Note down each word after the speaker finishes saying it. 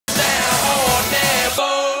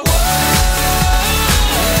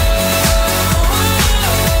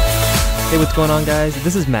Hey, what's going on, guys?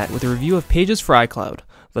 This is Matt with a review of Pages for iCloud.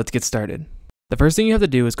 Let's get started. The first thing you have to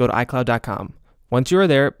do is go to iCloud.com. Once you are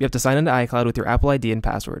there, you have to sign into iCloud with your Apple ID and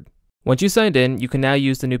password. Once you signed in, you can now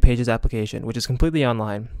use the new Pages application, which is completely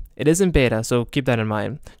online. It is in beta, so keep that in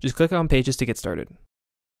mind. Just click on Pages to get started.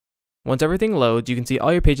 Once everything loads, you can see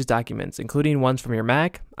all your Pages documents, including ones from your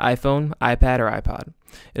Mac, iPhone, iPad, or iPod.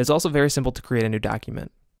 It is also very simple to create a new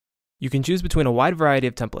document. You can choose between a wide variety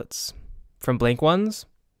of templates, from blank ones,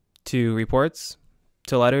 to reports,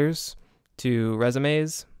 to letters, to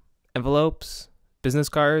resumes, envelopes, business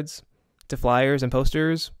cards, to flyers and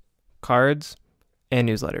posters, cards, and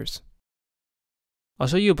newsletters. I'll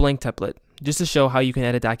show you a blank template, just to show how you can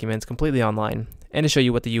edit documents completely online, and to show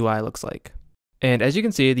you what the UI looks like. And as you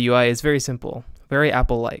can see, the UI is very simple, very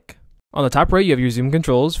Apple-like. On the top right, you have your zoom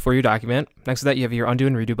controls for your document. Next to that, you have your undo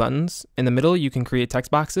and redo buttons. In the middle, you can create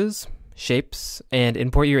text boxes, shapes, and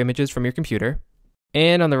import your images from your computer.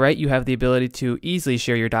 And on the right, you have the ability to easily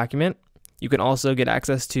share your document. You can also get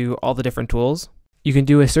access to all the different tools. You can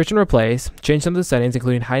do a search and replace, change some of the settings,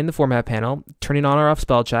 including hiding the format panel, turning on or off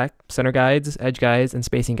spell check, center guides, edge guides, and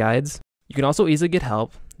spacing guides. You can also easily get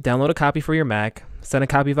help, download a copy for your Mac, send a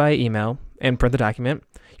copy via email, and print the document.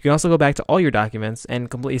 You can also go back to all your documents and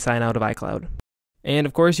completely sign out of iCloud. And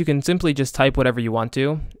of course, you can simply just type whatever you want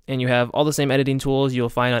to, and you have all the same editing tools you'll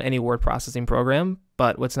find on any word processing program.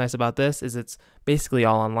 But what's nice about this is it's basically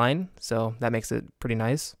all online, so that makes it pretty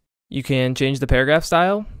nice. You can change the paragraph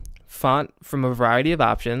style, font from a variety of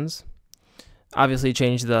options, obviously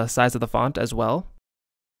change the size of the font as well.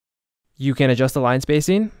 You can adjust the line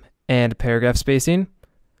spacing and paragraph spacing.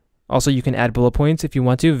 Also, you can add bullet points if you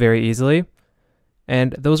want to very easily.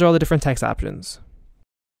 And those are all the different text options.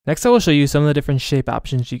 Next, I will show you some of the different shape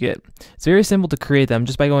options you get. It's very simple to create them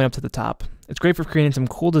just by going up to the top. It's great for creating some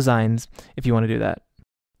cool designs if you want to do that.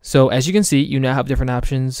 So as you can see, you now have different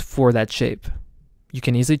options for that shape. You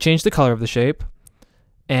can easily change the color of the shape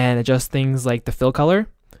and adjust things like the fill color,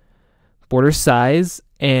 border size,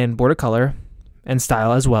 and border color, and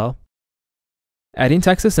style as well. Adding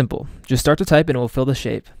text is simple. Just start to type and it will fill the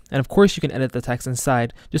shape. And of course, you can edit the text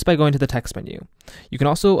inside just by going to the text menu. You can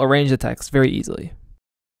also arrange the text very easily.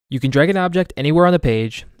 You can drag an object anywhere on the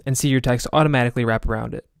page and see your text automatically wrap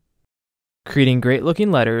around it. Creating great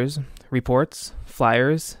looking letters, reports,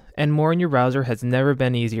 flyers, and more in your browser has never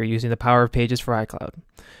been easier using the power of Pages for iCloud.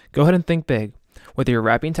 Go ahead and think big. Whether you're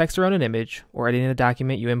wrapping text around an image or editing a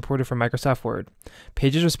document you imported from Microsoft Word,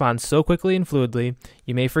 Pages responds so quickly and fluidly,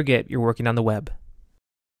 you may forget you're working on the web.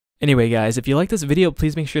 Anyway guys, if you like this video,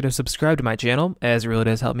 please make sure to subscribe to my channel, as it really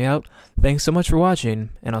does help me out. Thanks so much for watching,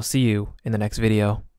 and I'll see you in the next video.